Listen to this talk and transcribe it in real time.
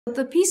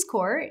The Peace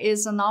Corps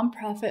is a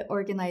nonprofit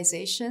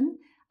organization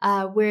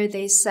where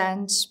they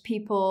send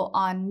people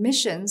on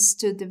missions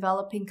to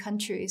developing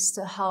countries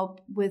to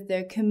help with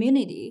their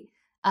community,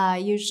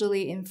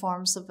 usually in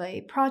forms of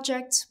a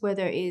project,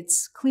 whether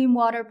it's clean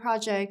water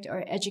project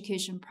or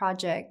education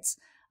projects,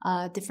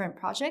 different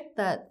project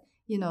that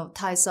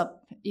ties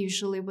up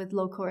usually with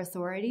local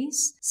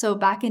authorities. So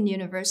back in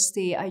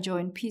university, I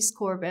joined Peace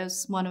Corps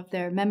as one of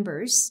their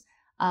members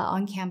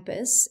on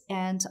campus.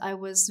 And I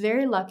was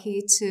very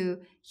lucky to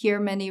hear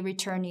many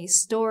returnees'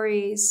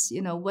 stories,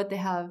 what they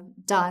have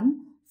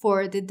done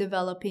for the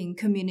developing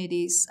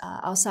communities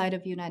outside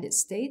of United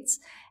States.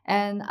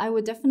 And I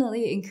would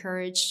definitely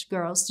encourage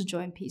girls to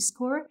join Peace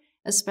Corps,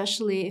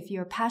 especially if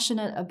you're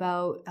passionate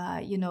about,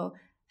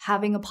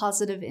 having a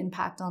positive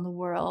impact on the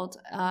world,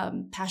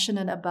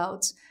 passionate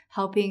about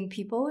helping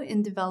people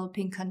in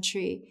developing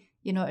country,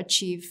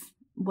 achieve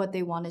what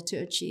they wanted to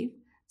achieve.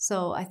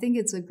 So I think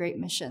it's a great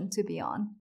mission to be on.